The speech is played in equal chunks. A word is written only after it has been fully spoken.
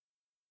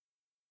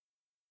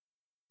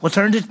We'll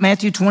turn to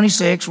Matthew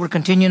 26. We're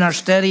continuing our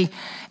study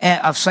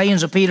of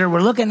sayings of Peter.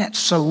 We're looking at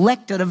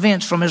selected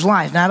events from his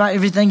life. Not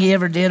everything he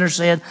ever did or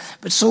said,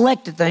 but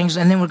selected things.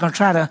 And then we're going to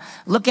try to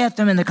look at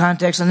them in the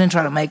context and then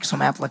try to make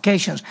some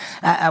applications.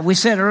 We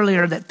said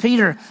earlier that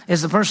Peter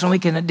is the person we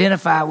can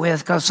identify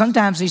with because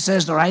sometimes he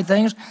says the right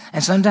things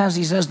and sometimes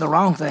he says the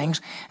wrong things.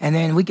 And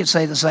then we could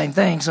say the same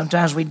thing.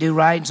 Sometimes we do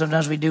right and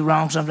sometimes we do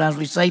wrong. Sometimes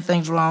we say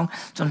things wrong.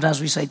 Sometimes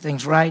we say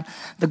things right.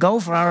 The goal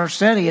for our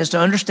study is to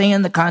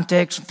understand the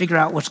context and figure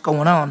out what's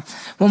going on.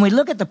 When we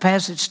look at the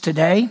passage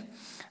today,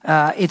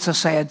 it's a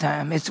sad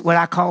time. It's what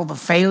I call the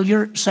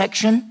failure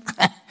section.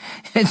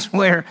 It's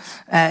where,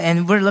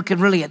 and we're looking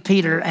really at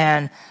Peter,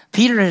 and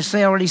Peter has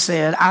already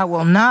said, I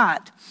will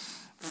not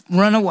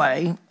run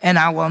away and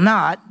I will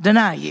not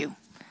deny you.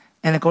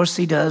 And of course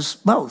he does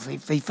both.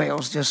 He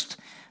fails just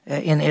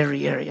in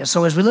every area.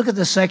 So as we look at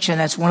this section,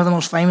 that's one of the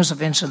most famous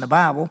events in the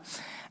Bible.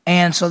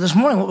 And so this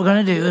morning what we're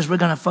going to do is we're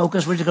going to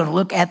focus, we're just going to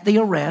look at the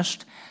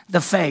arrest,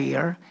 the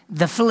failure,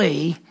 the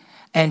flee,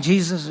 and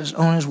Jesus is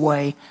on his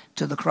way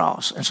to the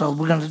cross. And so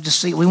we're going to just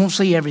see, we won't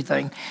see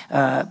everything,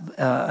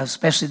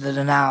 especially the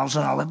denials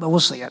and all that, but we'll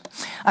see it.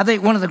 I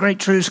think one of the great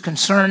truths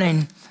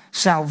concerning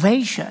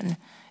salvation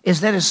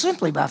is that it's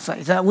simply by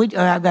faith.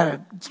 I've got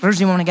a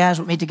Thursday morning guys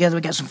that meet together.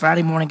 We got some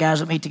Friday morning guys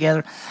that meet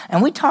together.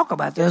 And we talk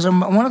about this.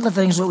 And one of the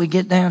things that we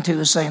get down to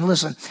is saying,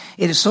 listen,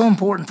 it is so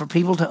important for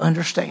people to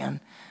understand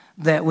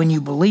that when you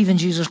believe in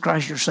Jesus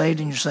Christ, you're saved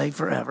and you're saved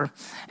forever,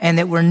 and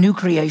that we're a new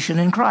creation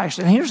in Christ.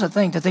 And here's the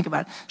thing to think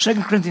about. 2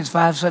 Corinthians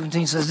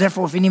 5:17 says,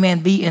 therefore, if any man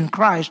be in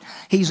Christ,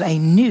 he's a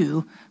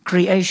new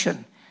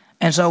creation.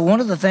 And so one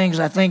of the things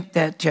I think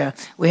that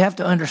we have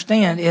to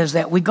understand is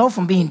that we go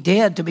from being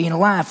dead to being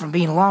alive, from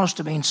being lost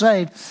to being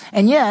saved,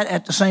 and yet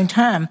at the same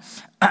time,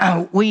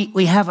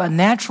 we have a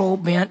natural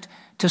bent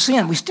to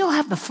sin. We still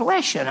have the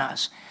flesh in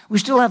us. We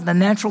still have the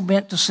natural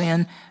bent to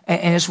sin,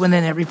 and it's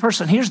within every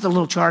person. Here's the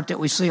little chart that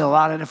we see a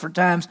lot of different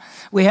times.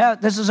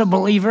 This is a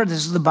believer,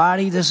 this is the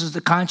body, this is the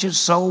conscience,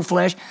 soul,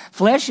 flesh.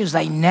 Flesh is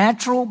a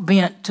natural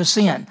bent to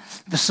sin.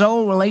 The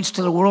soul relates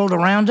to the world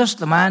around us,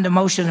 the mind,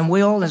 emotion, and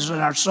will. This is in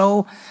our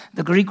soul.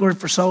 The Greek word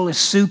for soul is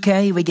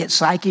psyche. We get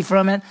psyche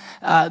from it.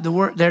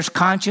 There's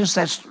conscience,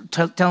 that's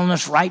telling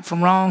us right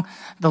from wrong.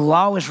 The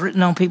law is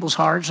written on people's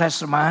hearts, that's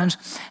their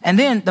minds. And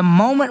then the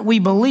moment we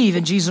believe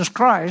in Jesus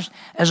Christ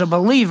as a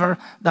believer,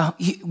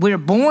 we're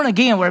born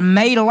again, we're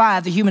made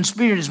alive, the human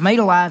spirit is made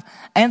alive,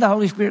 and the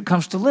Holy Spirit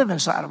comes to live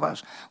inside of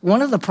us.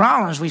 One of the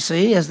problems we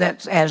see is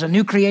that as a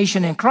new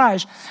creation in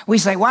Christ, we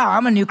say, wow,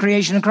 I'm a new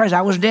creation in Christ.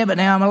 I was dead, but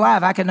now I'm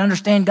alive. I can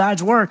understand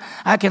God's word.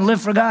 I can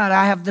live for God.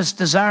 I have this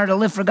desire to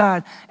live for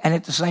God. And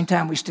at the same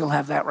time, we still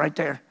have that right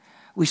there.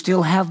 We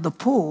still have the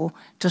pull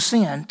to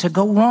sin, to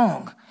go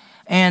wrong.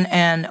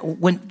 And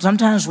when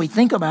sometimes we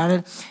think about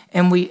it,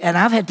 and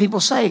I've had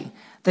people say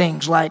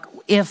things like,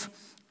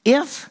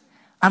 if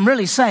I'm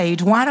really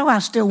saved, why do I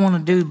still want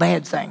to do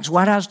bad things?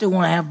 Why do I still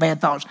want to have bad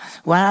thoughts?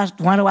 Why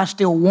do I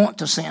still want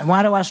to sin?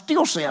 Why do I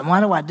still sin? Why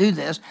do I do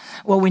this?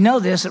 Well, we know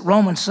this at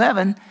Romans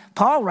 7.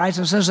 Paul writes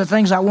and says, the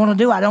things I want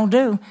to do, I don't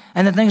do.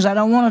 And the things I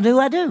don't want to do,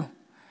 I do.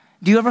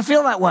 Do you ever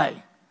feel that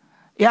way?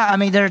 Yeah, I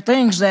mean, there are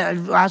things that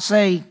I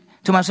say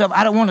to myself,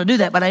 I don't want to do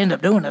that, but I end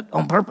up doing it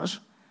on purpose.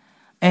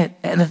 And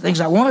the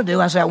things I want to do,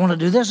 I say I want to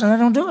do this, and I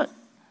don't do it.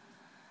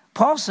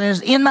 Paul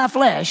says, in my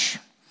flesh,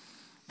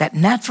 that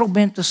natural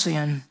bent to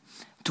sin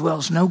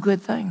dwells no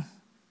good thing.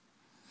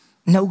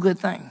 No good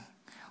thing.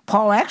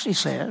 Paul actually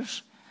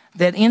says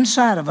that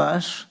inside of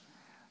us,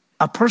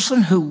 a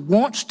person who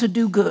wants to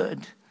do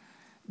good,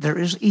 there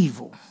is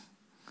evil.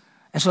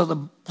 And so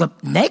the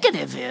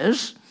negative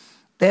is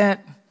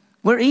that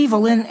we're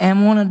evil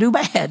and want to do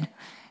bad.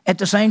 At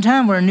the same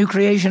time, we're a new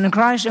creation in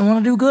Christ and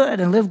want to do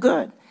good and live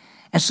good.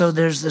 And so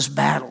there's this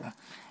battle.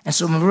 And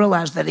so we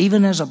realize that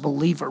even as a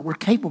believer, we're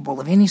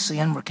capable of any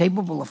sin. We're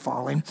capable of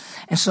falling.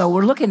 And so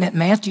we're looking at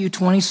Matthew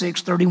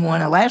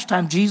 26:31. And last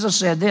time Jesus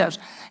said this.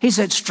 He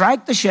said,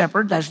 strike the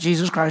shepherd, that's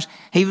Jesus Christ.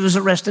 He was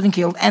arrested and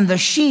killed, and the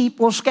sheep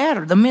will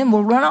scatter. The men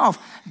will run off.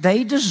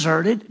 They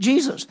deserted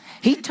Jesus.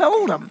 He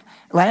told them.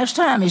 Last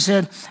time he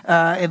said,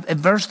 in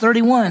verse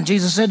 31,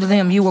 Jesus said to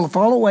them, you will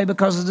fall away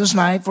because of this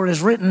night, for it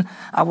is written,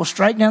 I will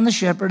strike down the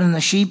shepherd, and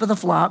the sheep of the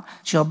flock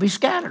shall be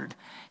scattered.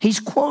 He's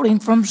quoting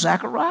from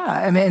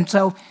Zechariah. And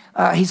so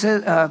he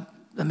said,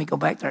 let me go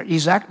back there.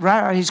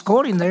 He's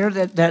quoting there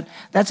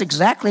that's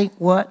exactly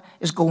what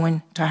is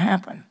going to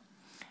happen.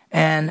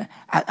 And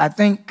I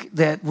think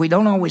that we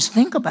don't always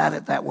think about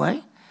it that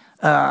way.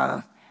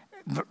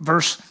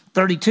 Verse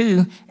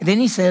 32, and then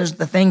he says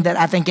the thing that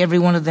I think every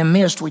one of them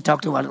missed. We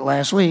talked about it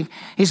last week.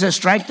 He says,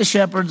 strike the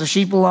shepherd, the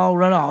sheep will all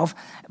run off.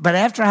 But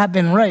after I've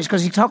been raised,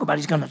 because he talked about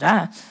he's going to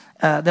die,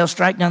 they'll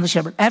strike down the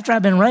shepherd. After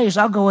I've been raised,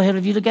 I'll go ahead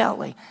of you to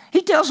Galilee.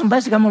 He tells them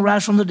basically, I'm going to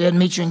rise from the dead and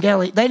meet you in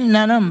Galilee.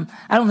 None of them,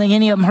 I don't think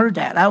any of them heard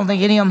that. I don't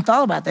think any of them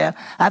thought about that.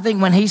 I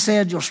think when he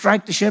said, you'll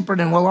strike the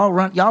shepherd and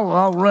y'all will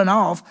all run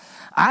off,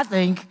 I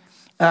think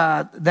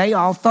they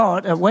all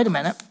thought, wait a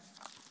minute,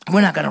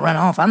 we're not going to run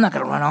off. I'm not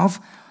going to run off.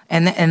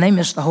 And they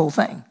missed the whole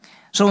thing.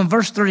 So in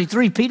verse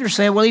 33, Peter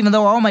said, well, even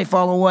though all may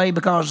fall away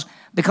because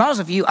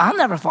of you, I'll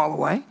never fall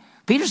away.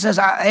 Peter says,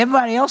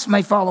 everybody else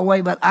may fall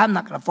away, but I'm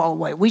not going to fall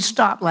away. We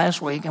stopped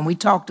last week and we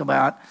talked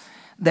about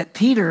that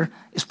Peter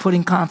is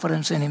putting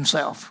confidence in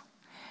himself.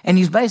 And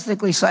he's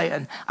basically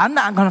saying, I'm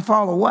not going to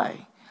fall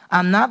away.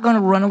 I'm not going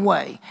to run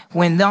away.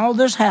 When all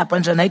this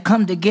happens and they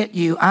come to get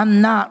you,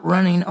 I'm not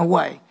running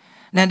away.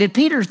 Now, did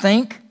Peter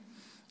think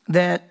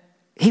that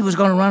he was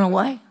going to run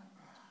away?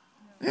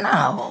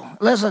 No.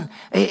 Listen,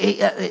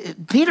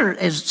 Peter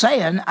is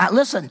saying,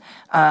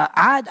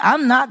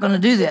 I'm not going to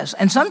do this.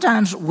 And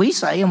sometimes we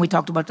say, and we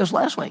talked about this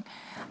last week,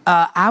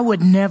 I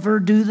would never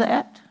do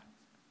that.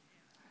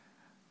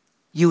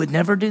 You would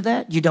never do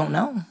that? You don't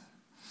know.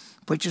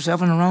 Put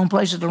yourself in the wrong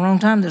place at the wrong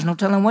time. There's no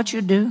telling what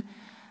you'd do.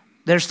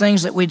 There's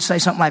things that we'd say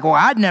something like, well,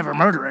 I'd never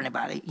murder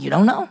anybody. You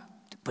don't know.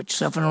 Put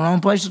yourself in the wrong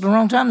place at the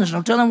wrong time. There's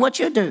no telling what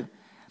you'd do.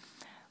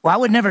 Well, I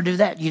would never do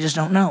that. You just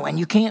don't know. And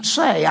you can't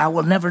say, I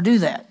will never do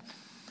that.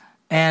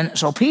 And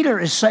so Peter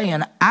is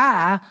saying,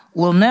 I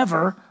will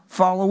never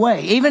fall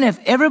away. Even if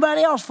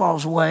everybody else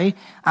falls away,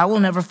 I will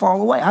never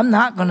fall away. I'm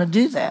not going to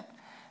do that.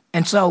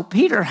 And so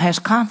Peter has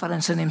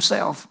confidence in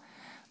himself.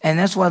 And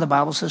that's why the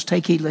Bible says,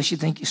 take heed lest you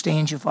think you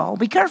stand, you fall.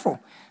 Be careful.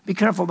 Be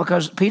careful,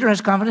 because Peter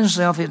has confidence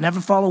in himself. He'll never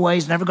fall away.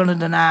 He's never going to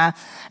deny.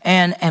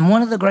 And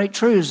one of the great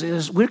truths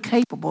is we're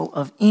capable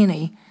of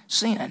any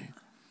sin.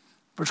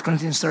 1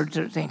 Corinthians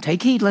 13,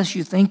 take heed lest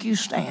you think you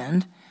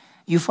stand,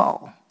 you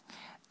fall.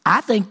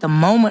 I think the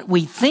moment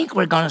we think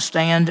we're going to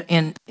stand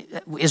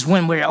is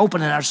when we're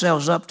opening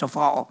ourselves up to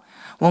fall.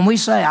 When we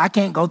say, I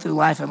can't go through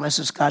life unless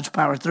it's God's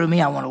power through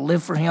me. I want to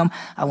live for him.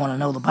 I want to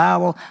know the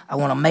Bible. I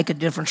want to make a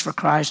difference for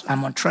Christ.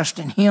 I'm going to trust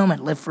in him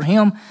and live for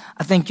him.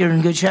 I think you're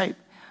in good shape.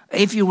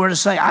 If you were to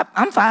say,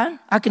 I'm fine.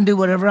 I can do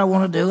whatever I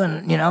want to do.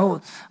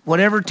 And,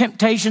 whatever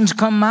temptations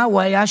come my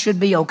way, I should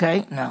be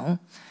okay. No.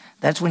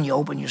 That's when you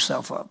open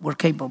yourself up. We're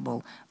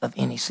capable of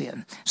any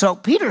sin. So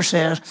Peter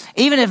says,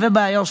 even if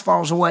everybody else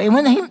falls away, and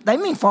when they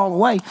mean fall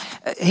away,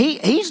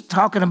 he's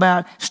talking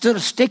about instead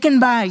of sticking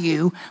by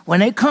you,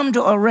 when they come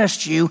to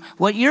arrest you,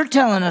 what you're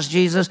telling us,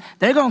 Jesus,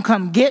 they're going to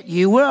come get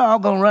you. We're all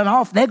going to run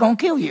off. They're going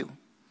to kill you.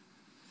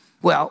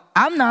 Well,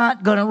 I'm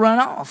not going to run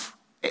off.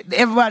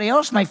 Everybody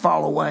else may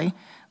fall away,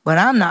 but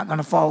I'm not going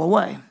to fall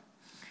away.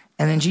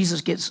 And then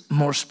Jesus gets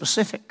more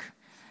specific.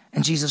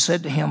 And Jesus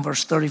said to him,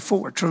 verse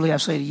 34, truly I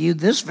say to you,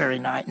 this very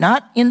night,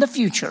 not in the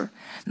future,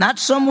 not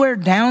somewhere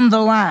down the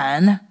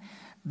line,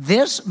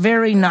 this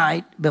very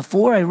night,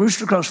 before a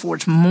rooster crows, before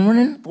it's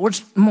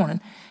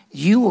morning,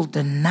 you will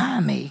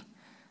deny me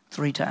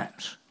 3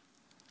 times.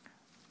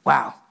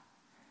 Wow.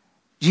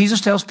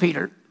 Jesus tells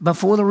Peter,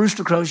 before the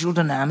rooster crows, you'll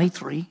deny me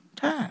 3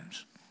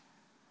 times.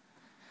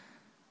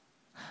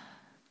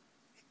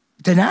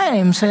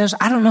 Denying him says,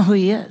 I don't know who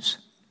he is.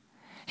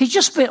 He's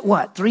just spent,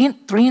 three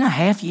and a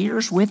half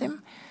years with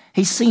him?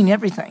 He's seen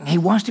everything. He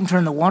watched him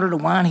turn the water to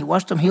wine. He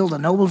watched him heal the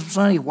noble's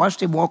son. He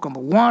watched him walk on the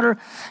water.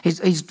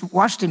 He's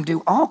watched him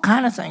do all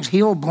kind of things.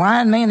 Heal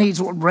blind men. He's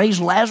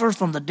raised Lazarus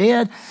from the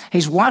dead.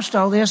 He's watched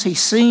all this.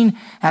 He's seen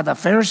how the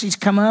Pharisees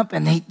come up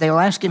and they'll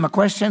ask him a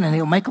question and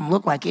he'll make them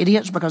look like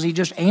idiots because he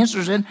just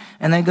answers it.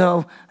 And they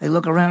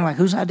look around like,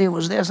 whose idea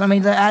was this? I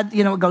mean,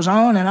 it goes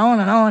on and on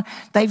and on.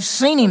 They've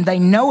seen him. They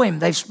know him.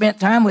 They've spent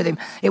time with him.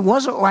 It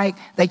wasn't like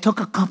they took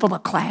a couple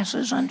of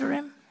classes under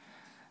him.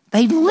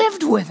 They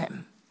lived with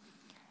him.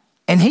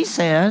 And he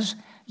says,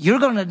 you're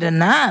going to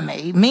deny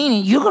me,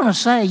 meaning you're going to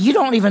say, you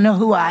don't even know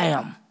who I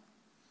am.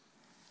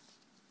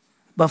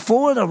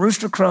 Before the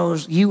rooster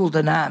crows, you will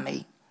deny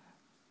me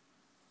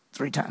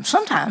 3 times.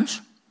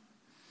 Sometimes,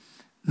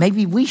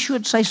 maybe we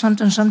should say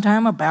something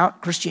sometime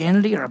about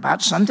Christianity or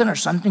about something, or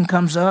something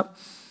comes up,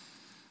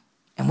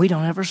 and we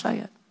don't ever say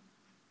it.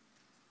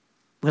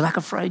 We're like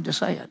afraid to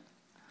say it.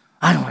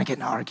 I don't want to get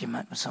in an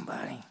argument with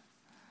somebody.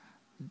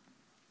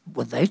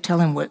 Would they tell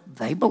him what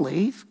they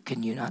believe?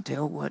 Can you not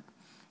tell what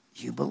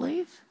you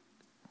believe?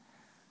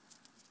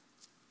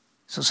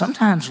 So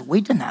sometimes we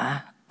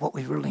deny what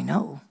we really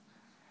know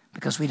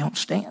because we don't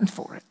stand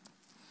for it.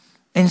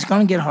 And it's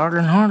going to get harder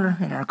and harder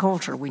in our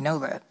culture. We know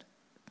that.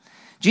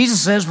 Jesus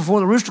says,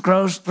 before the rooster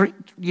crows,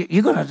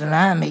 you're going to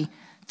deny me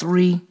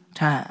 3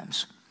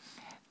 times.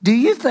 Do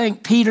you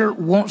think Peter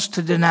wants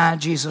to deny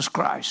Jesus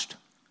Christ?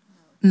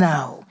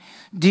 No.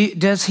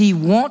 Does he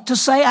want to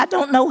say, I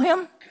don't know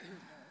him?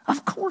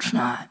 Of course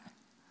not.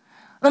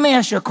 Let me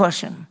ask you a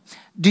question.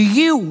 Do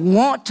you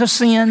want to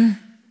sin?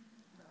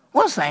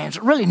 What's the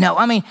answer? Really, no.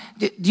 I mean,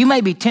 you may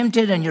be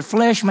tempted and your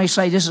flesh may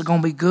say this is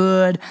going to be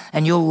good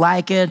and you'll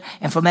like it.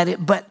 And from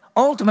that, but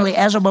ultimately,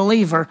 as a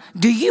believer,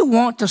 do you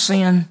want to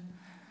sin?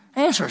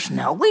 The answer is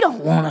no. We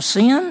don't want to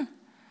sin.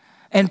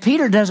 And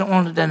Peter doesn't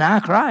want to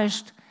deny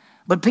Christ.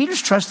 But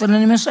Peter's trusting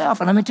in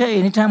himself. And let me tell you,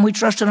 anytime we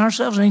trust in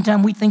ourselves,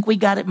 anytime we think we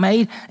got it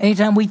made,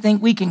 anytime we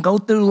think we can go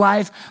through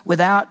life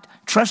without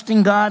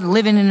trusting God,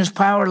 living in his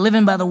power,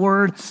 living by the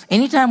word,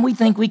 anytime we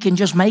think we can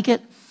just make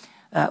it,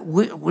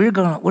 we're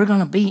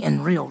gonna be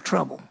in real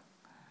trouble.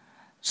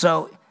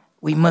 So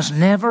we must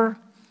never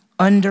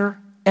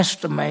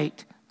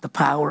underestimate the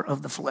power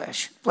of the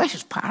flesh. Flesh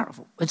is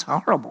powerful. It's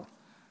horrible.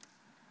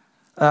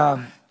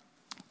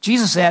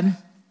 Jesus said,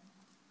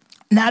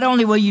 not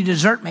only will you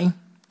desert me,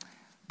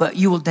 but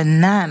you will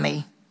deny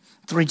me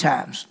 3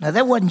 times. Now,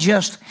 that wasn't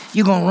just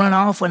you're going to run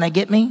off when they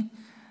get me.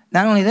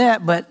 Not only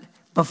that, but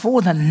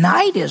before the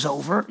night is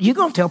over, you're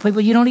going to tell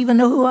people you don't even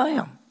know who I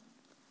am.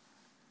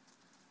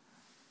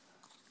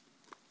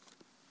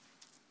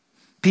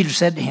 Peter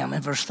said to him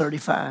in verse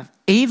 35,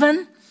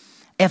 even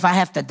if I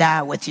have to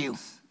die with you,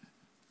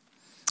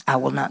 I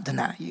will not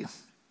deny you.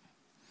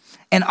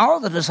 And all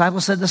the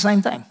disciples said the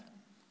same thing.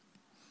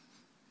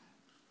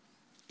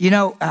 You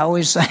know, I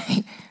always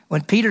say,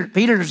 when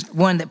Peter's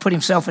one that put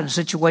himself in a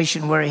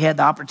situation where he had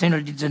the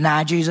opportunity to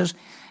deny Jesus,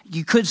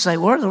 you could say,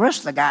 where are the rest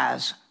of the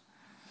guys?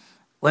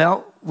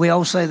 Well, we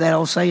all say that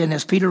old saying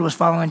is Peter was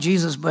following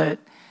Jesus, but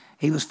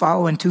he was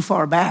following too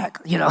far back.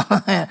 You know,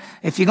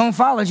 if you're going to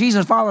follow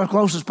Jesus, follow as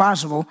close as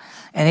possible,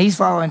 and he's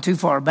following too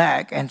far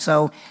back. And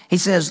so he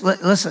says,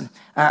 listen,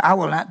 I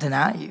will not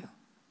deny you.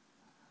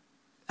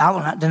 I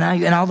will not deny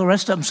you. And all the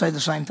rest of them say the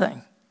same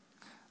thing.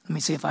 Let me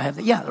see if I have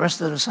that. Yeah, the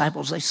rest of the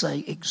disciples, they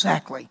say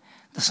exactly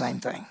the same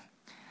thing.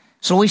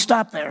 So we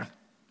stop there.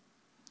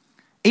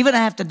 Even I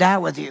have to die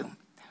with you.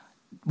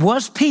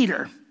 Was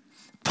Peter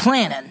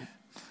planning,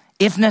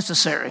 if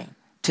necessary,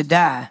 to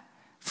die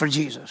for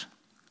Jesus?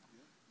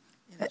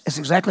 That's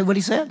exactly what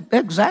he said.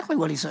 Exactly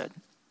what he said.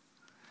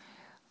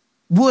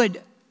 Would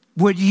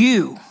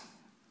you,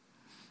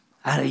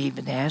 I'd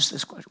even ask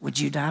this question, would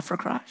you die for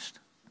Christ?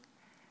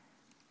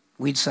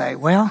 We'd say,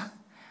 well,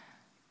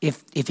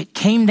 if it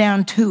came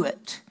down to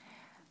it,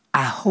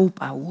 I hope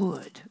I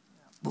would.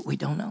 But we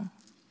don't know.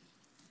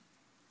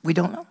 We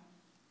don't know.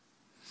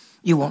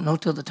 You won't know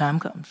till the time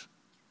comes.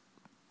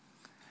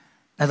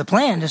 Now the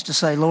plan is to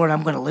say, Lord,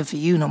 I'm going to live for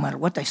you no matter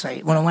what they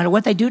say, no matter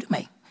what they do to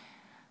me.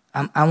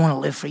 I want to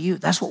live for you.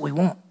 That's what we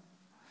want.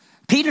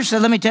 Peter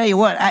said, let me tell you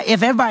what,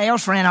 if everybody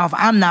else ran off,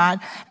 I'm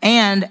not.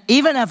 And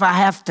even if I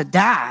have to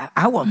die,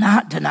 I will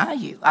not deny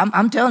you.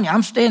 I'm telling you,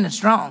 I'm standing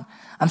strong.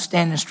 I'm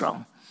standing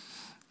strong.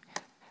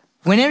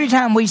 When every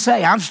time we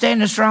say, I'm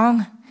standing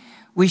strong,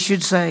 we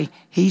should say,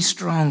 he's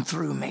strong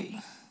through me,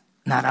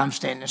 not I'm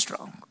standing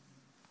strong.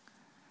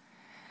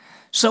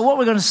 So what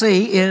we're going to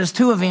see is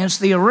 2 events,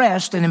 the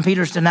arrest and then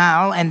Peter's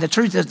denial. And the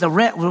truth is,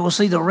 we'll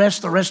see the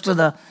rest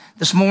of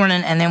this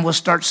morning, and then we'll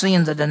start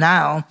seeing the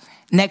denial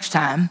next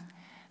time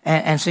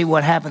and see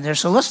what happened there.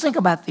 So let's think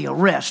about the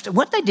arrest.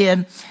 What they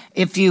did,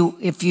 if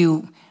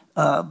you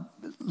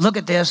look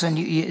at this, and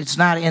it's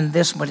not in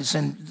this, but it's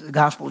in the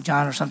Gospel of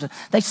John or something.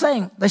 They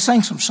sang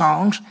some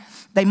songs.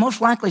 They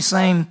most likely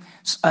sang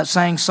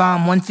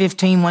Psalm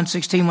 115,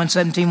 116,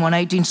 117,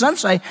 118. Some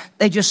say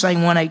they just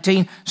sang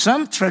 118.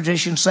 Some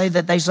traditions say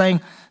that they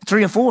sang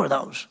 3 or 4 of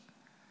those.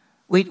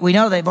 We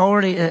know they've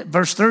already,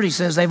 verse 30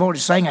 says they've already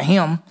sang a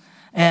hymn.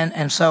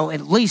 And so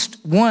at least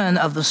one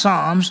of the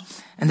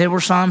Psalms, and there were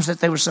Psalms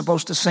that they were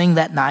supposed to sing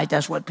that night.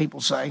 That's what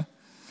people say.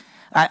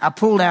 I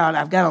pulled out,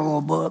 I've got a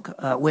little book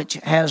which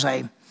has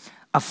a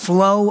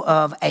flow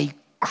of a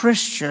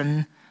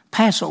Christian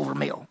Passover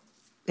meal.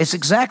 It's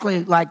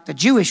exactly like the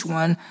Jewish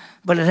one,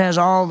 but it has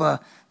all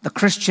the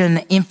Christian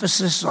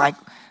emphasis, like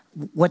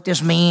what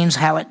this means,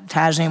 how it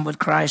ties in with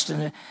Christ,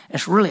 and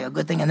it's really a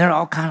good thing. And there are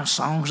all kind of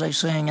songs they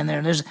sing in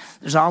there.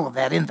 There's all of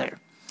that in there.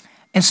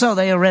 And so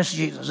they arrest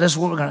Jesus. This is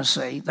what we're going to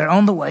see. They're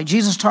on the way.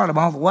 Jesus taught them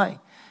all the way.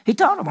 He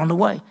taught them on the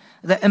way.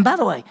 And by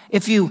the way,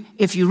 if you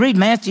read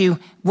Matthew,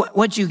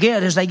 what you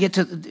get is they get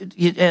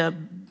to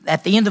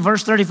at the end of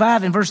verse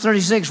 35 and verse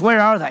 36. Where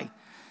are they?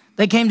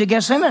 They came to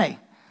Gethsemane.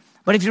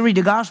 But if you read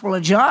the Gospel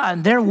of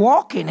John, they're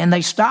walking and they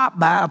stop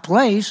by a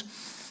place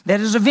that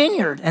is a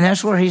vineyard. And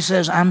that's where he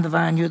says, I'm the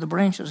vine, you're the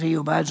branches, he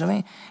who abides in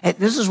me. And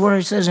this is where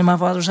he says, in my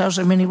Father's house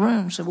there are many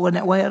rooms. If it wasn't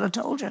that way, I'd have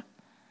told you.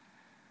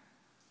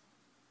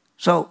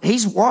 So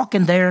he's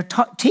walking there,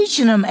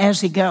 teaching them as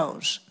he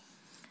goes.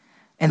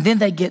 And then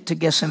they get to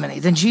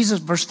Gethsemane. Then Jesus,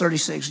 verse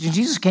 36,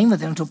 Jesus came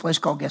with them to a place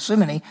called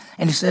Gethsemane,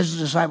 and he says to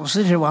the disciples,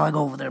 sit here while I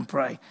go over there and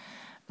pray.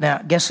 Now,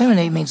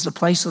 Gethsemane means the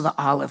place of the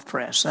olive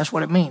press. That's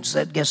what it means.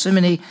 That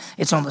Gethsemane,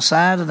 it's on the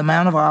side of the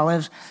Mount of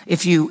Olives.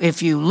 If you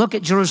look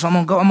at Jerusalem,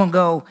 I'm gonna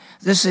go.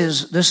 This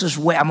is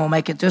west. I'm gonna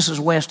make it. This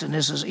is west and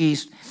this is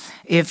east.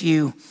 If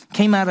you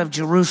came out of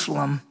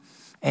Jerusalem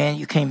and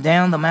you came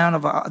down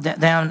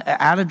down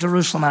out of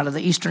Jerusalem, out of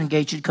the eastern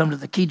gate, you'd come to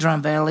the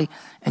Kidron Valley,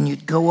 and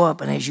you'd go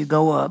up. And as you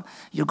go up,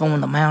 you'll go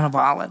on the Mount of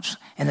Olives.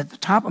 And at the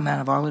top of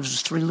Mount of Olives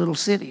is 3 little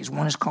cities.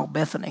 One is called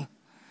Bethany,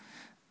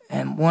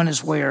 and one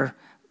is where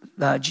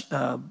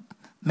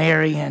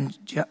Mary and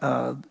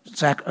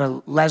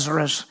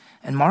Lazarus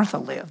and Martha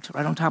lived,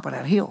 right on top of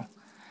that hill.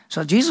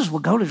 So Jesus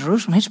would go to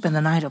Jerusalem. He'd spend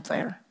the night up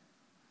there.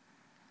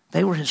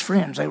 They were his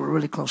friends. They were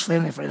really close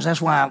family friends.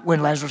 That's why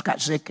when Lazarus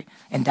got sick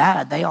and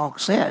died, they all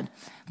said,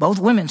 both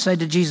women said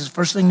to Jesus,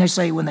 first thing they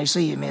say when they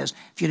see him is,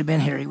 if you'd have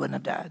been here, he wouldn't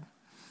have died.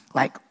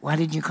 Like, why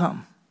didn't you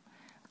come?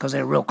 Because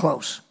they were real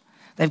close.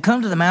 They've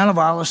come to the Mount of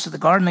Olives, to the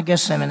Garden of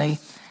Gethsemane,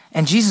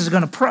 and Jesus is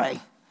going to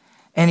pray.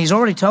 And he's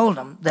already told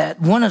them that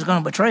one is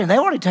going to betray him.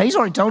 He's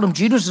already told them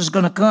Judas is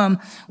going to come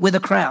with a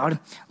crowd.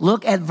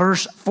 Look at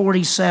verse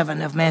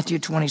 47 of Matthew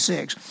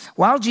 26.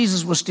 While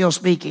Jesus was still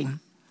speaking,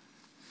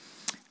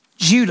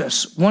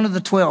 Judas, one of the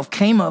 12,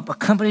 came up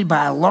accompanied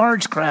by a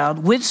large crowd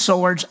with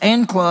swords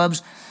and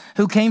clubs,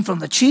 who came from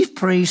the chief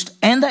priest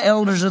and the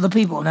elders of the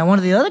people. Now, one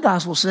of the other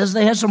gospels says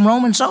they had some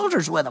Roman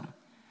soldiers with them.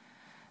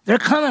 They're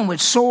coming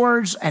with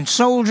swords and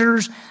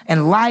soldiers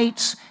and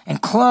lights and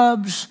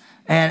clubs,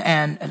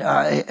 and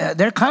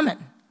they're coming.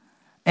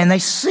 And they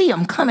see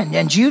them coming,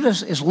 and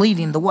Judas is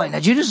leading the way.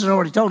 Now, Judas has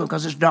already told them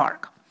because it's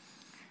dark.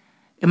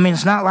 I mean,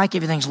 it's not like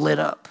everything's lit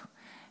up.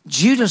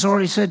 Judas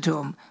already said to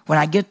him, when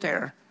I get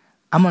there,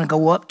 I'm going to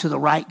go up to the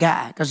right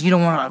guy, because you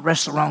don't want to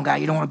arrest the wrong guy.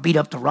 You don't want to beat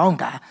up the wrong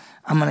guy.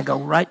 I'm going to go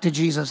right to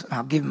Jesus, and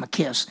I'll give him a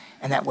kiss,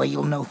 and that way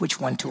you'll know which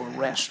one to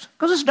arrest.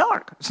 Because it's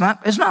dark. It's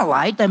not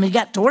light. I mean, you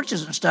got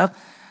torches and stuff,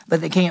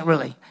 but they can't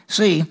really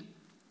see.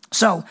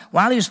 So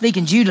while he was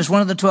speaking, Judas,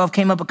 one of the 12,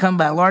 came up accompanied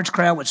by a large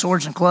crowd with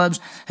swords and clubs,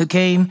 who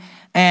came,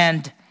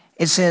 and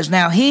it says,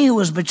 now he who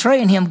was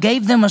betraying him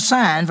gave them a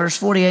sign, verse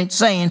 48,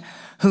 saying,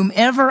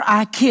 whomever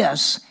I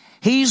kiss,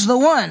 he's the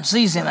one.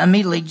 Sees him.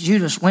 Immediately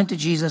Judas went to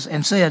Jesus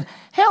and said,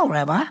 hail,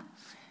 Rabbi,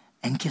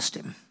 and kissed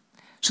him.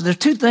 So there's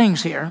two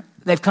things here.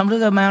 They've come to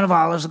the Mount of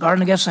Olives, the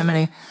Garden of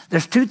Gethsemane.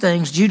 There's two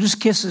things. Judas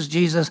kisses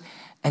Jesus,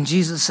 and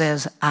Jesus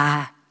says,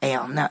 I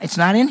am. Now, it's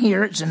not in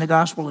here. It's in the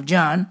Gospel of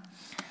John.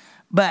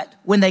 But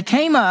when they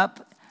came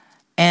up,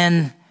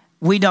 and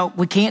we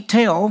can't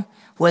tell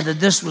whether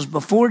this was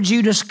before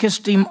Judas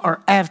kissed him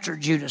or after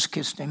Judas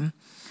kissed him,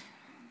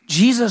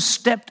 Jesus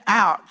stepped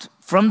out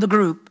from the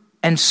group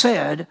and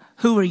said,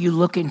 who are you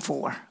looking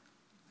for?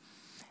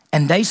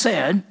 And they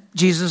said,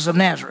 Jesus of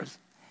Nazareth.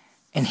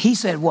 And he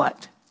said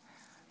what?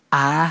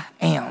 I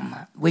am.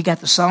 We got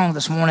the song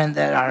this morning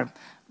that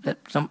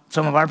some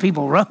of our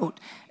people wrote.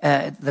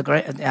 I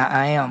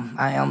am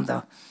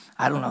the,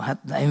 I don't know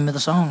the name of the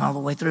song all the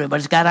way through, but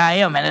it's got I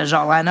am, and that's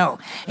all I know.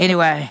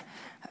 Anyway,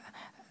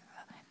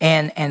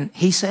 and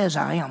he says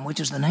I am, which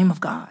is the name of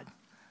God.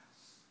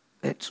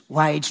 It's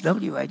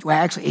YHWH. Well,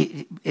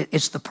 actually,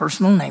 it's the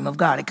personal name of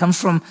God. It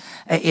comes from,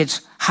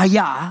 it's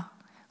Hayah,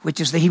 which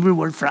is the Hebrew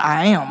word for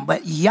I am.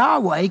 But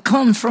Yahweh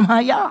comes from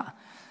Hayah,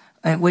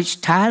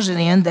 which ties it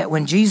in that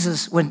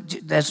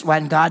that's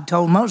when God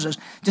told Moses,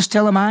 just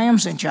tell him I am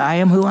sent you. I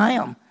am who I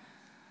am.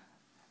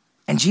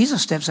 And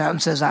Jesus steps out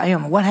and says, I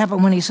am. What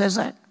happened when he says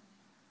that?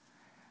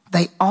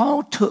 They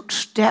all took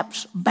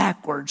steps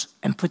backwards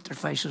and put their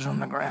faces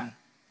on the ground.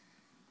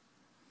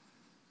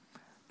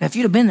 Now, if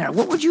you'd have been there,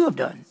 what would you have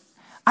done?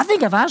 I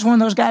think if I was one of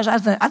those guys, I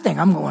think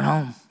I'm going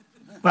home,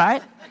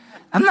 right?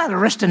 I'm not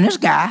arresting this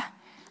guy.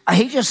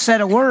 He just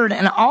said a word,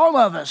 and all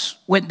of us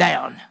went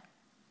down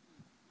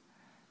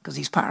because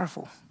he's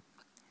powerful.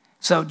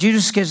 So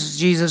Judas kisses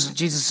Jesus, and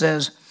Jesus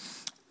says,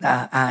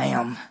 I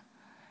am.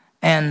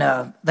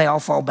 And they all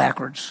fall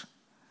backwards.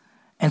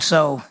 And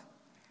so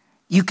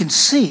you can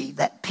see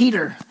that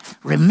Peter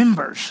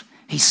remembers.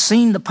 He's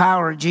seen the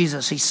power of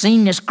Jesus. He's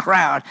seen this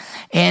crowd.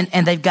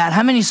 And they've got,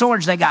 how many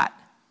swords they got?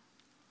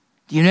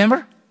 Do you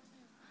remember?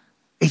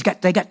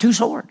 They got two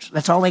swords.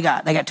 That's all they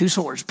got. They got two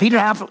swords. Peter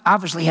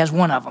obviously has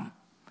one of them.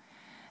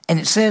 And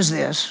it says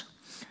this,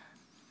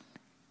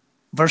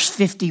 verse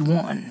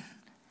 51.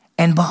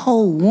 And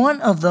behold,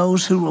 one of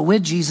those who were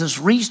with Jesus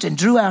reached and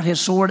drew out his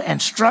sword and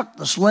struck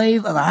the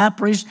slave of the high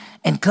priest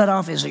and cut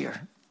off his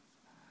ear.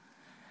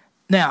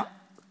 Now,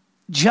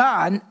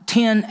 John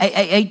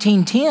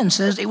 18:10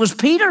 says it was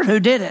Peter who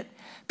did it.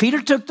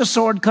 Peter took the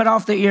sword, cut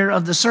off the ear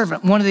of the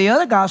servant. One of the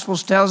other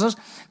Gospels tells us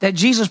that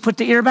Jesus put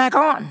the ear back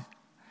on.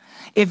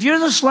 If you're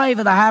the slave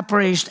of the high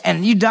priest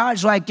and you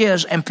dodge like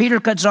this and Peter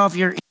cuts off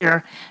your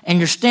ear and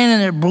you're standing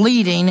there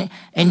bleeding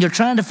and you're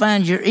trying to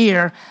find your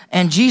ear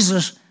and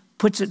Jesus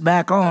puts it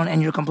back on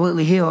and you're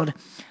completely healed,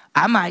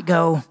 I might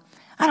go,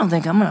 I don't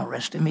think I'm going to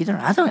arrest him either.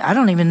 I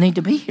don't even need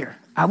to be here.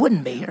 I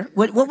wouldn't be here.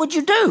 What would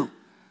you do?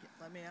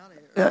 Let me out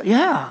of here.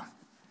 Yeah.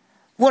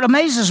 What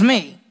amazes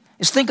me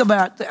is think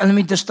about, let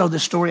me just throw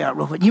this story out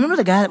real quick. You remember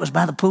the guy that was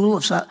by the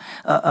pool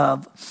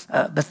of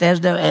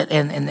Bethesda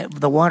and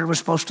the water was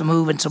supposed to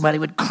move and somebody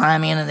would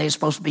climb in and they were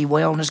supposed to be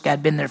well, and this guy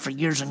had been there for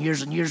years and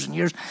years and years and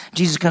years.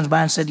 Jesus comes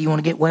by and said, do you want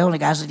to get well? And the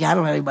guy said, yeah, I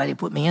don't have anybody to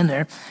put me in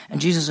there.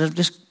 And Jesus said,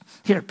 just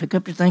here, pick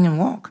up your thing and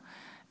walk.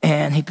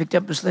 And he picked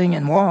up his thing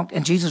and walked,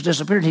 and Jesus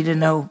disappeared. He didn't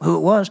know who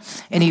it was.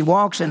 And he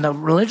walks, and the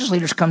religious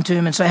leaders come to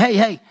him and say,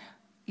 hey,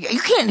 you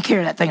can't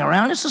carry that thing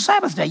around. It's the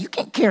Sabbath day. You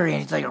can't carry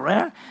anything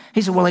around.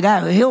 He said, well, the guy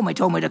who healed me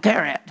told me to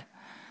carry it.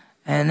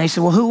 And they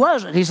said, well, who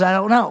was it? He said, I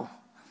don't know.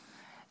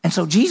 And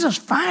so Jesus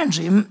finds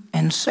him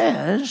and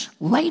says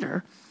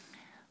later,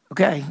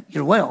 okay,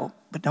 you're well,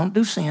 but don't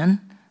do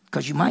sin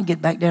because you might get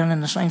back down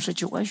in the same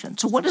situation.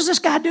 So what does this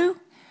guy do?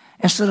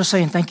 Instead of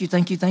saying, thank you,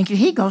 thank you, thank you,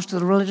 he goes to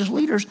the religious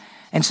leaders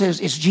and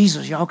says, it's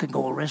Jesus. Y'all can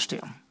go arrest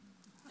him.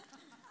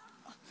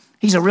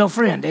 He's a real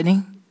friend, isn't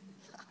he?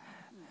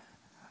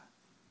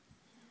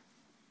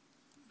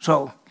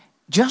 So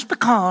just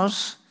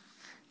because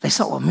they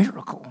saw a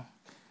miracle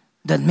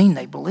doesn't mean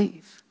they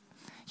believe.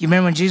 You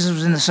remember when Jesus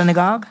was in the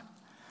synagogue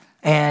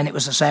and it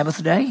was a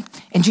Sabbath day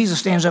and Jesus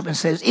stands up and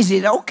says, is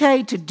it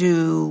okay to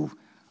do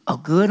a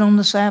good on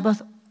the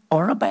Sabbath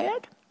or a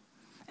bad?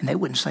 And they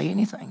wouldn't say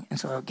anything. And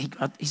so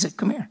he said,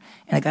 come here.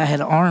 And the guy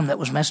had an arm that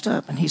was messed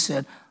up. And he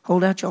said,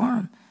 hold out your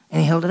arm. And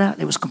he held it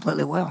out. It was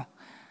completely well.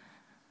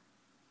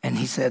 And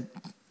he said,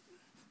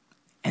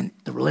 and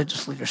the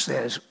religious leader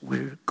says,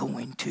 we're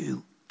going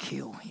to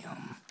kill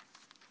him.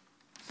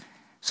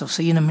 So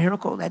seeing a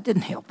miracle, that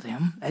didn't help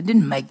them. That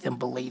didn't make them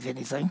believe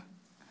anything.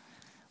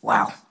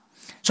 Wow.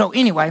 So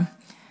anyway,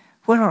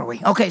 where are we?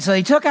 Okay, so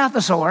he took out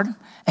the sword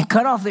and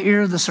cut off the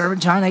ear of the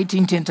servant. John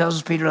 18:10 tells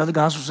us, Peter, other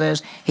gospel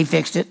says, he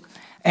fixed it.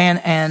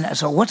 And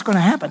so what's going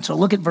to happen? So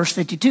look at verse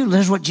 52.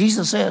 This is what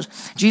Jesus says.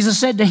 Jesus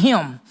said to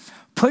him,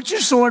 put your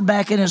sword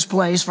back in its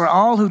place, for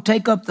all who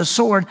take up the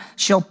sword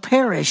shall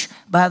perish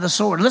by the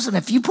sword. Listen,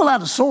 if you pull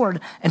out a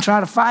sword and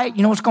try to fight,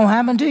 you know what's going to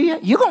happen to you?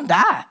 You're going to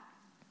die.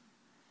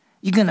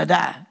 You're going to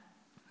die.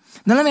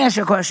 Now let me ask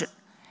you a question.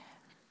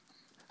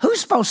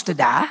 Who's supposed to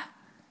die?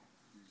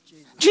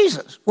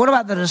 Jesus. What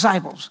about the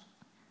disciples?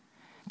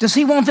 Does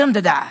he want them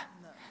to die?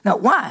 No.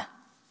 Why?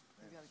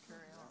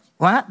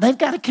 Why? They've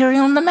got to carry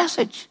on the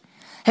message.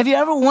 Have you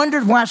ever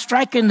wondered why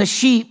striking the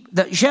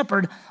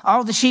shepherd,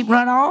 all the sheep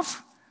run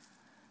off?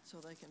 So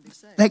they can be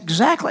saved.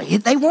 Exactly. He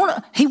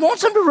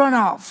wants them to run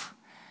off.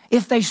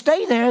 If they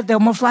stay there, they'll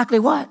most likely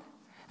what?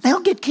 They'll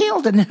get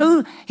killed.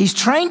 And he's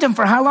trained them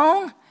for how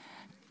long?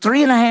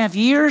 3.5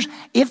 years.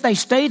 If they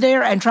stay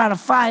there and try to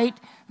fight,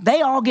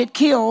 they all get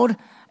killed.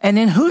 And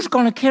then who's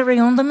going to carry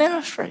on the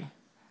ministry?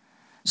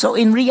 So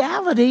in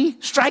reality,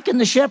 striking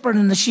the shepherd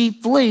and the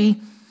sheep flee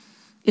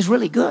is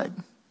really good.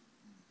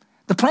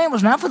 The plan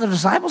was not for the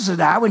disciples to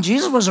die. When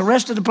Jesus was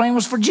arrested, the plan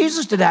was for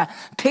Jesus to die.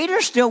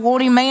 Peter's still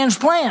wanting man's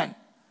plan.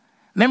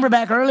 Remember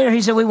back earlier,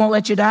 he said, we won't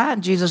let you die.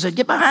 And Jesus said,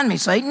 get behind me,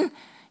 Satan.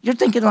 You're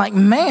thinking like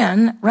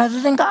man rather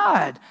than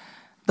God.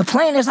 The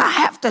plan is I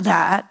have to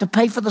die to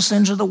pay for the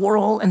sins of the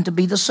world and to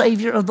be the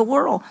Savior of the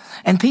world.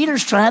 And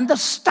Peter's trying to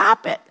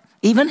stop it.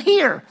 Even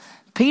here,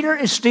 Peter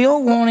is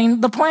still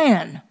wanting the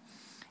plan.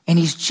 And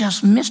he's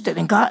just missed it.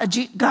 And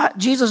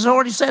Jesus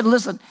already said,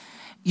 listen,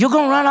 you're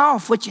going to run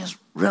off, which is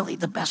really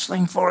the best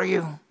thing for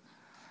you.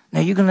 Now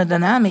you're going to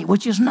deny me,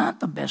 which is not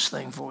the best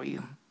thing for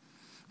you.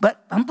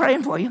 But I'm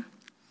praying for you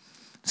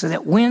so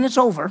that when it's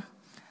over,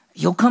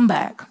 you'll come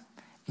back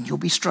and you'll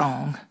be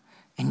strong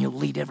and you'll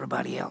lead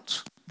everybody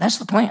else. That's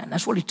the plan.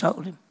 That's what he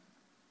told him.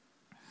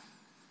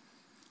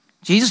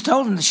 Jesus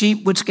told him the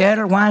sheep would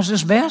scatter. Why is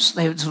this best?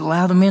 They would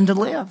allow the men to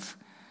live.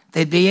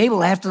 They'd be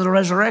able, after the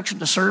resurrection,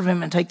 to serve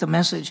him and take the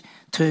message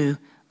to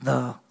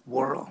the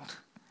world.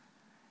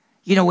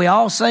 You know, we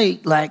all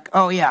say, like,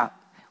 oh, yeah,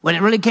 when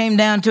it really came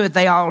down to it,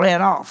 they all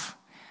ran off.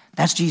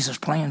 That's Jesus'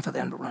 plan for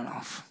them to run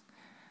off.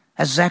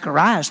 That's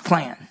Zechariah's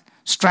plan.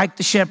 Strike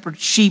the shepherd,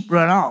 sheep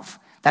run off.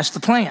 That's the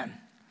plan.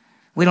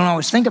 We don't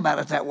always think about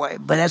it that way,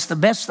 but that's the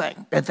best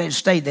thing. If they'd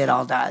stayed, they'd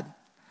all died.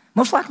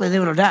 Most likely they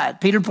would have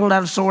died. Peter pulled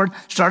out a sword,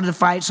 started to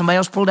fight. Somebody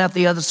else pulled out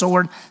the other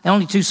sword. The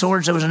only 2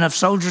 swords, there was enough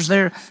soldiers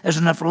there. There's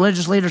enough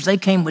religious leaders. They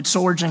came with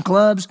swords and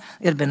clubs.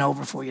 It'd have been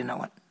over before you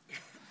know it.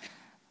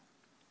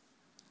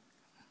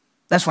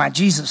 That's why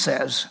Jesus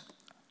says,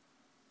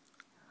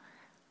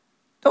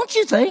 don't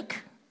you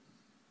think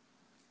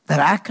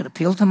that I could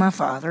appeal to my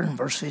Father, in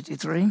verse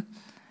 53,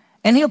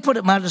 and he'll put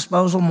at my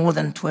disposal more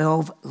than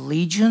 12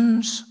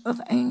 legions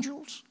of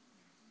angels?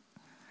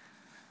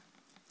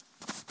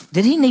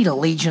 Did he need a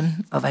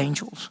legion of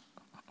angels?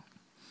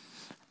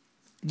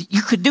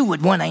 You could do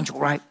with one angel,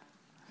 right?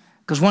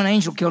 Because one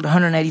angel killed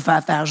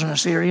 185,000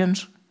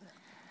 Assyrians,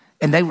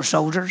 and they were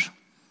soldiers.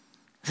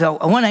 So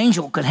one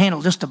angel could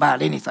handle just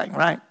about anything,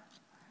 right?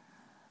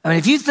 I mean,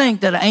 if you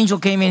think that an angel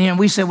came in here and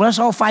we said, well, let's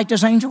all fight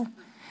this angel,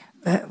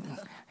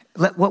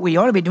 what we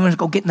ought to be doing is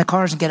go get in the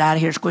cars and get out of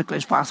here as quickly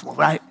as possible,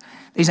 right?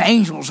 These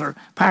angels are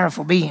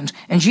powerful beings.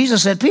 And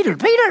Jesus said, Peter,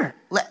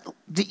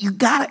 you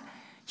got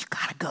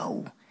to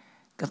go.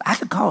 Because I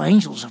could call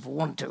angels if I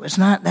wanted to.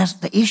 That's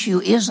the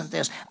issue isn't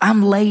this.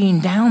 I'm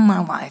laying down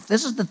my life.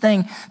 This is the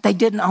thing they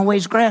didn't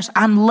always grasp.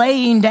 I'm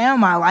laying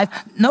down my life.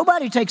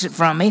 Nobody takes it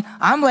from me.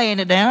 I'm laying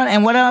it down.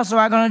 And what else am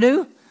I going to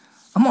do?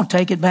 I'm going to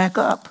take it back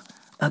up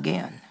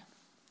again.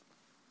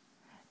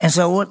 And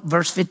so what,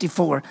 verse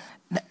 54,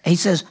 he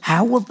says,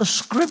 how will the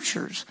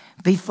scriptures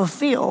be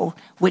fulfilled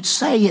which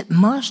say it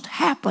must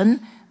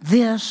happen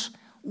this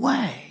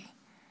way?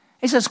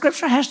 He says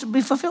scripture has to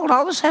be fulfilled.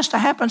 All this has to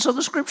happen so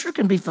the scripture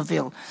can be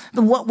fulfilled.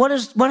 But what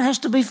has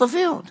to be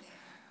fulfilled?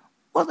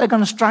 Well, they're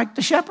going to strike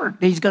the shepherd.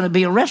 He's going to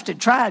be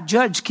arrested, tried,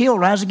 judged, killed,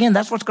 rise again.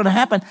 That's what's going to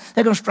happen.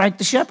 They're going to strike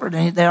the shepherd,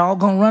 and they're all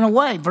going to run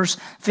away. Verse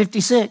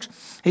 56,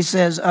 he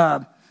says,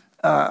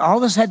 all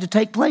this had to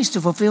take place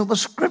to fulfill the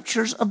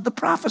scriptures of the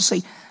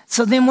prophecy.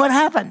 So then what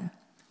happened?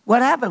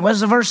 What happened? What does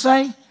the verse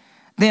say?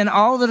 Then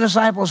all the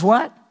disciples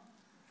what?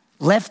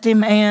 Left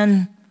him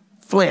and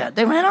fled.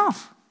 They ran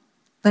off.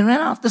 They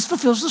ran off. This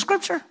fulfills the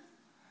scripture.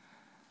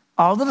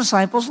 All the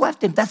disciples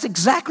left him. That's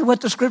exactly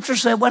what the scripture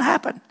said would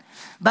happen.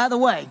 By the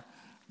way,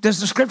 does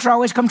the scripture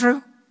always come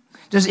true?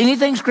 Does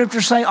anything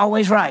scripture say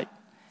always right?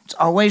 It's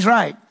always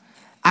right.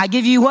 I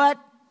give you what?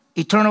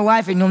 Eternal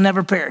life, and you'll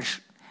never perish.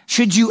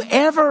 Should you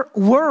ever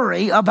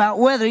worry about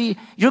whether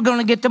you're going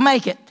to get to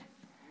make it?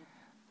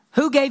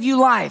 Who gave you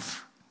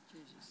life?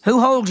 Who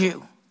holds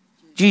you?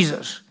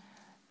 Jesus.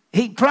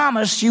 He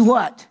promised you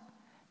what?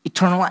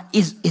 Eternal life.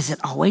 Is it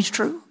always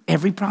true?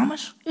 Every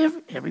promise?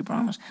 Every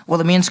promise. Well,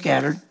 the men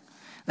scattered.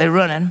 They're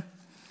running.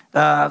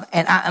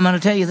 And I'm going to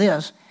tell you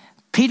this.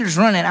 Peter's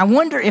running. I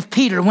wonder if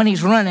Peter, when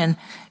he's running,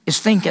 is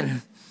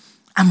thinking,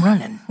 I'm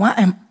running.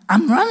 Why?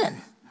 I'm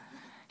running.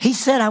 He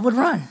said I would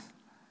run.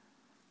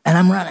 And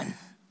I'm running.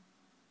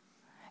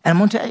 And I'm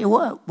going to tell you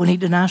what. When he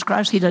denies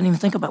Christ, he doesn't even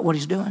think about what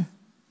he's doing.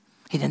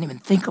 He didn't even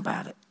think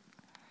about it.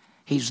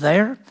 He's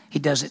there. He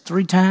does it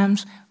 3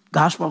 times.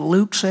 Gospel of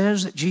Luke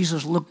says that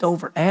Jesus looked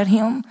over at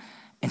him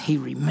and he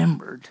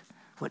remembered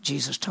what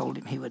Jesus told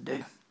him he would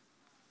do.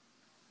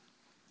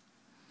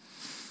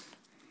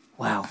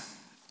 Wow.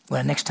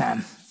 Well, next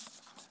time,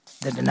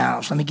 the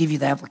denials. Let me give you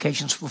the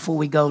applications before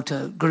we go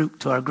to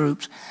our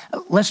groups.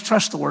 Let's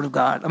trust the Word of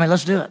God. I mean,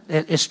 let's do it.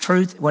 It's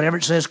truth. Whatever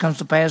it says comes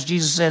to pass.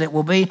 Jesus said it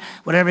will be.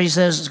 Whatever he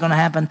says is going to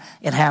happen,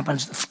 it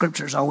happens. The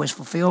Scripture is always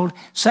fulfilled.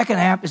 Second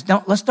half is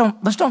let's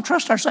don't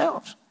trust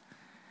ourselves.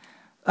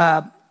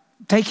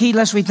 Take heed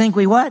lest we think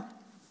we what?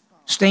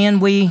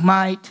 Stand we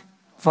might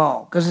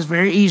fall. Because it's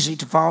very easy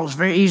to fall. It's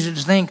very easy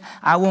to think,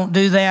 I won't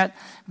do that.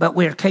 But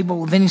we are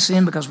capable of any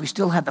sin because we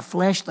still have the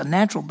flesh, the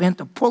natural bent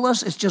to pull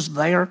us. It's just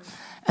there.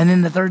 And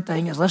then the third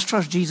thing is let's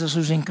trust Jesus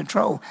who's in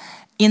control.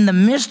 In the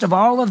midst of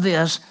all of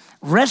this,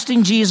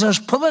 resting Jesus,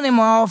 pulling him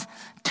off,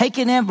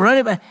 taking him,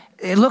 running back,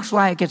 it looks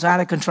like it's out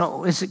of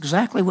control. It's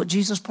exactly what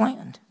Jesus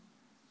planned.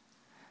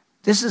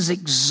 This is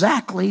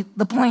exactly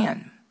the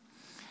plan.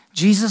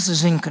 Jesus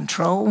is in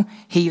control.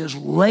 He is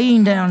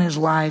laying down his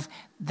life.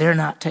 They're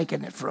not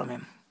taking it from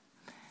him.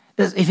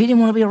 If he didn't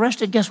want to be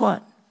arrested, guess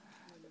what?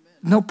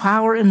 No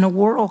power in the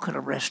world could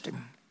arrest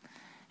him.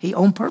 He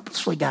on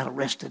purposely got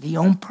arrested. He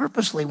on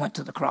purposely went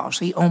to the cross.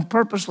 He on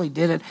purposely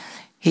did it.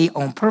 He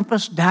on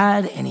purpose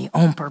died, and he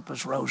on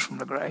purpose rose from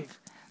the grave.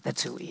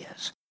 That's who he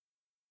is.